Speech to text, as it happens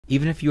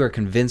Even if you are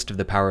convinced of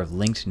the power of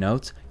linked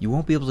notes, you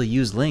won't be able to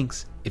use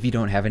links if you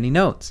don't have any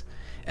notes.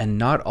 And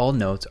not all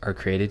notes are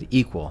created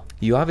equal.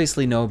 You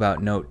obviously know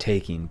about note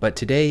taking, but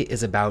today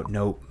is about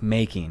note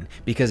making,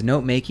 because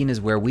note making is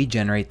where we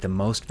generate the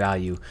most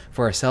value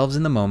for ourselves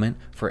in the moment,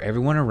 for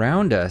everyone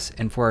around us,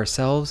 and for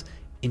ourselves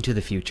into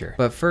the future.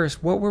 But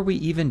first, what were we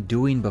even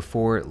doing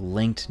before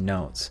linked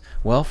notes?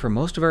 Well, for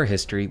most of our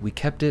history, we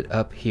kept it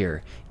up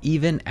here,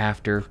 even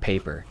after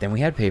paper. Then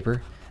we had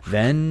paper,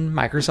 then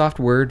Microsoft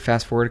Word,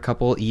 fast forward a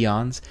couple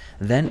eons,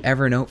 then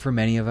Evernote for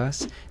many of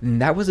us.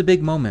 And that was a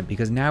big moment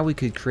because now we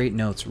could create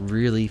notes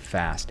really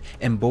fast.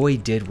 And boy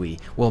did we.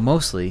 Well,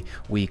 mostly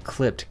we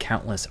clipped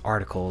countless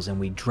articles and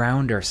we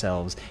drowned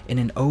ourselves in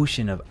an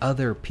ocean of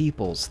other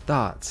people's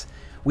thoughts.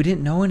 We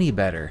didn't know any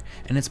better,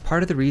 and it's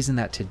part of the reason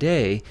that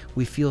today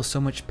we feel so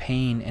much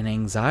pain and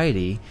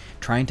anxiety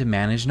trying to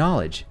manage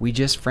knowledge. We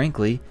just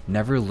frankly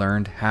never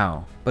learned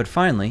how. But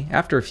finally,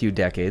 after a few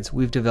decades,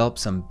 we've developed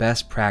some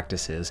best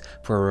practices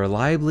for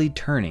reliably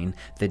turning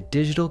the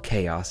digital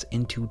chaos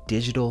into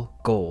digital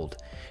gold,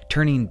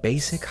 turning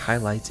basic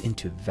highlights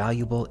into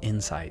valuable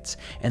insights.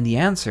 And the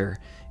answer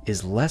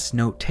is less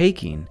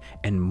note-taking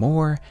and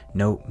more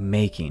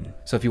note-making.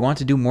 So if you want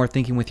to do more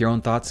thinking with your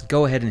own thoughts,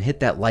 go ahead and hit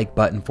that like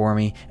button for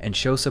me and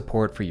show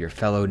support for your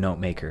fellow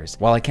note-makers.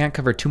 While I can't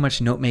cover too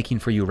much note-making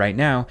for you right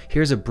now,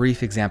 here's a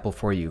brief example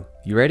for you.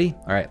 You ready?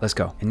 All right, let's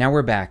go. And now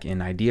we're back in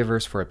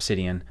Ideaverse for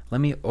Obsidian.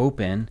 Let me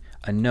open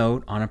a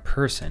note on a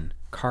person,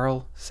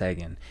 Carl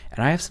Sagan.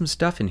 And I have some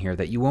stuff in here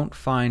that you won't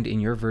find in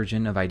your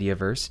version of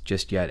Ideaverse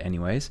just yet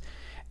anyways.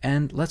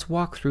 And let's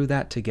walk through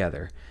that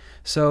together.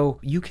 So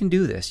you can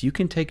do this. You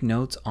can take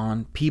notes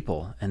on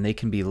people, and they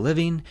can be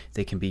living,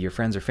 they can be your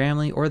friends or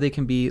family, or they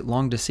can be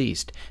long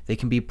deceased. They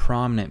can be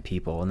prominent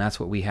people, and that's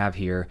what we have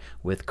here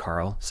with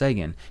Carl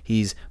Sagan.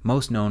 He's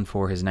most known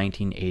for his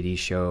 1980s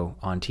show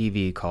on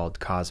TV called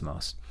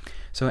Cosmos.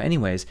 So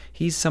anyways,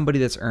 he's somebody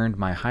that's earned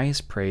my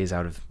highest praise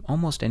out of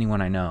almost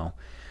anyone I know.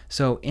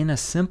 So in a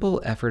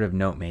simple effort of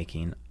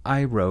note-making,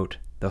 I wrote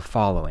the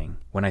following.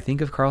 When I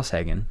think of Carl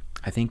Sagan,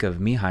 I think of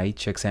Mihai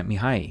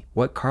Csikszentmihalyi.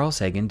 What Carl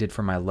Sagan did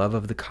for my love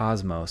of the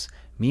cosmos,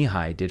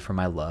 Mihai did for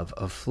my love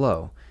of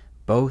flow.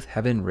 Both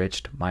have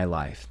enriched my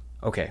life.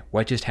 Okay,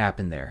 what just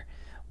happened there?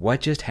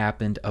 What just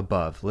happened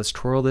above? Let's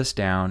twirl this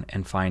down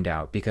and find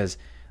out, because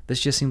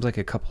this just seems like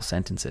a couple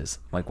sentences.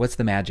 Like, what's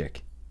the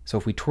magic? So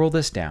if we twirl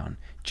this down,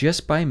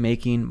 just by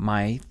making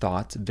my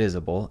thoughts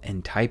visible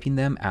and typing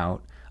them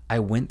out, I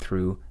went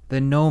through the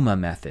NoMa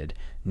method.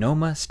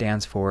 NoMa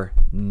stands for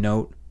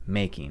note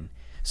making.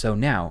 So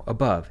now,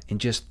 above, in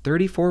just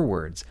 34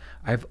 words,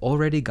 I've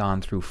already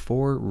gone through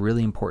 4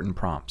 really important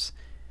prompts.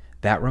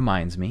 That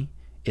reminds me,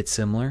 it's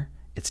similar,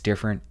 it's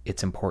different,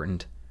 it's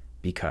important,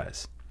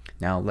 because.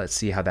 Now let's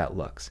see how that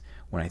looks.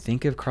 When I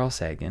think of Carl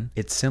Sagan,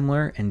 it's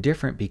similar and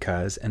different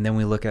because, and then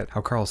we look at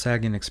how Carl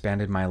Sagan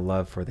expanded my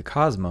love for the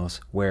cosmos,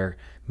 where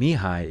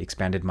Mihai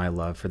expanded my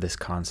love for this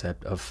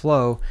concept of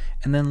flow,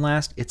 and then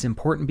last, it's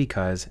important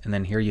because, and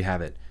then here you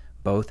have it.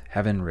 Both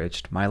have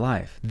enriched my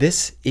life.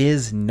 This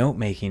is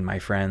note-making, my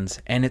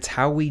friends, and it's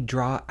how we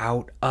draw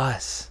out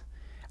us,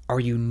 our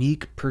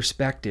unique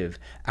perspective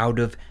out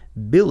of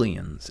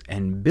billions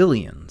and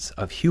billions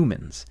of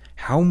humans.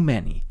 How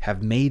many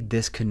have made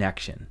this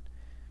connection?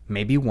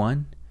 Maybe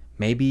one,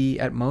 maybe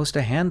at most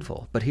a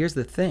handful, but here's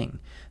the thing.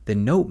 The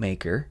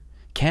note-maker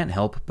can't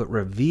help but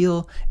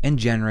reveal and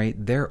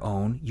generate their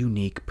own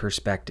unique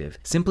perspective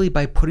simply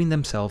by putting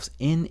themselves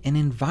in an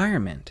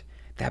environment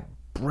that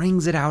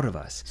brings it out of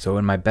us. So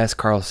in my best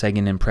Carl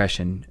Sagan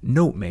impression,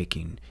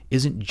 note-making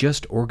isn't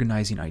just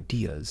organizing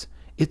ideas,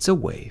 it's a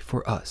way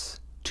for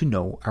us to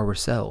know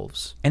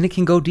ourselves. And it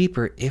can go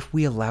deeper if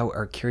we allow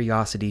our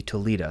curiosity to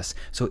lead us.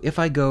 So if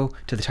I go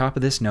to the top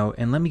of this note,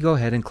 and let me go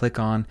ahead and click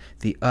on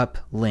the up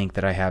link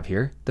that I have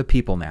here, the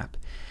people map.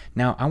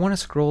 Now I want to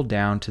scroll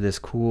down to this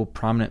cool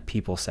prominent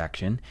people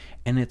section,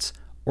 and it's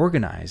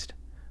organized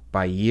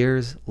by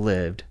years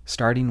lived,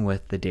 starting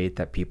with the date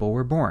that people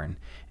were born.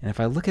 And if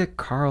I look at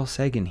Carl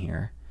Sagan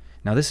here,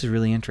 now this is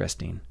really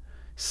interesting.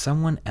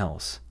 Someone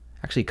else,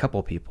 actually a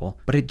couple people,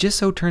 but it just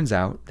so turns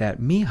out that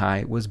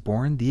Mihai was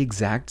born the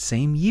exact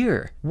same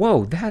year.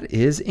 Whoa, that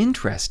is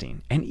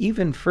interesting. And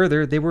even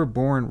further, they were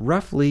born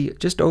roughly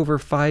just over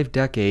 5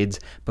 decades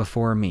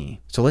before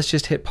me. So let's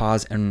just hit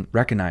pause and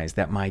recognize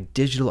that my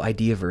digital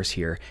Ideaverse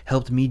here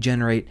helped me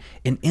generate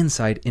an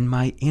insight in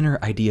my inner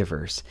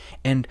Ideaverse.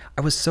 And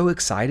I was so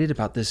excited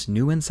about this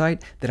new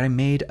insight that I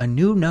made a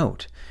new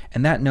note.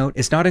 And that note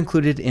is not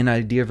included in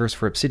Ideaverse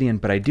for Obsidian,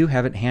 but I do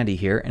have it handy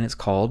here, and it's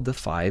called the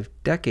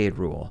 5-decade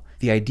rule.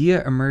 The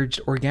idea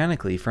emerged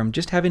organically from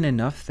just having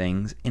enough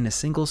things in a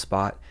single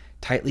spot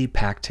tightly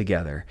packed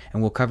together,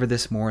 and we'll cover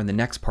this more in the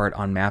next part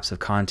on maps of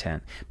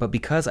content. But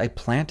because I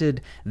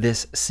planted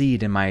this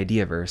seed in my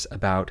Ideaverse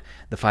about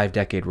the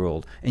 5-decade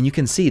rule, and you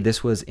can see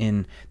this was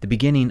in the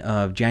beginning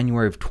of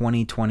January of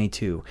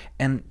 2022,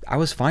 and I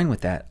was fine with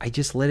that. I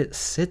just let it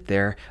sit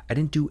there. I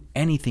didn't do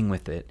anything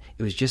with it.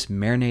 It was just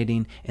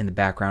marinating in the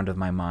background of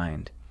my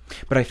mind.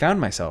 But I found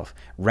myself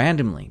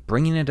randomly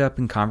bringing it up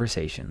in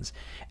conversations,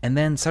 and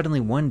then suddenly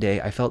one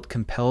day I felt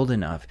compelled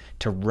enough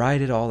to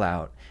write it all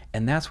out,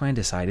 and that's when I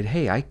decided,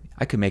 hey,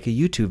 I could make a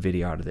YouTube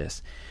video out of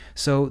this.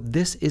 So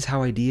this is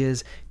how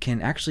ideas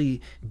can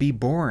actually be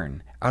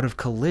born out of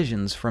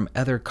collisions from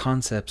other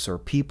concepts or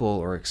people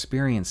or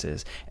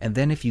experiences, and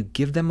then if you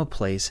give them a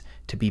place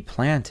to be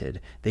planted,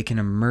 they can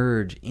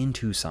emerge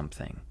into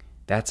something.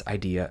 That's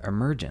idea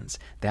emergence.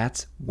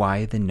 That's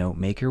why the note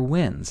maker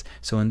wins.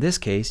 So in this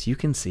case, you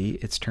can see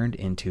it's turned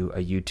into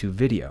a YouTube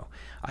video.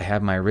 I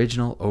have my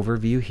original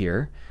overview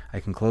here.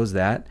 I can close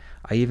that.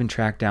 I even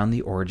tracked down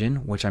the origin,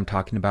 which I'm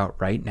talking about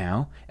right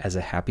now as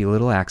a happy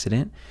little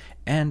accident,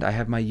 and I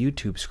have my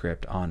YouTube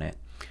script on it.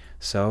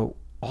 So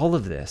all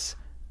of this,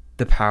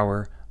 the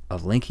power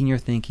of linking your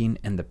thinking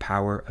and the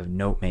power of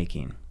note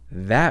making.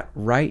 That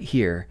right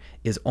here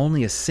is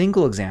only a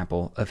single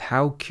example of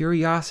how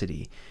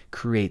curiosity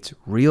creates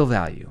real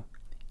value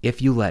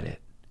if you let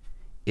it.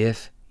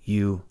 If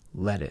you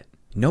let it.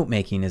 Note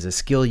making is a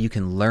skill you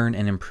can learn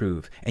and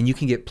improve, and you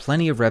can get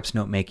plenty of reps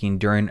note making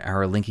during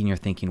our Linking Your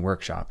Thinking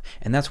workshop,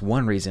 and that's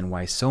one reason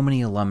why so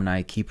many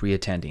alumni keep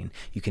reattending.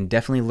 You can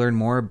definitely learn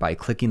more by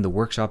clicking the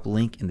workshop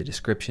link in the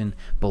description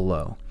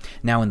below.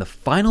 Now in the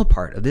final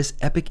part of this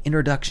epic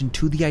introduction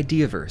to the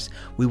Ideaverse,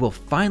 we will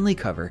finally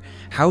cover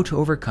how to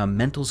overcome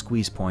mental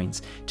squeeze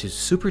points to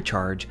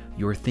supercharge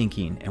your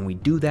thinking, and we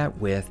do that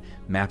with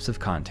maps of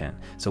content.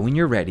 So when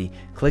you're ready,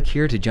 click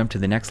here to jump to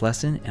the next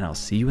lesson, and I'll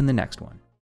see you in the next one.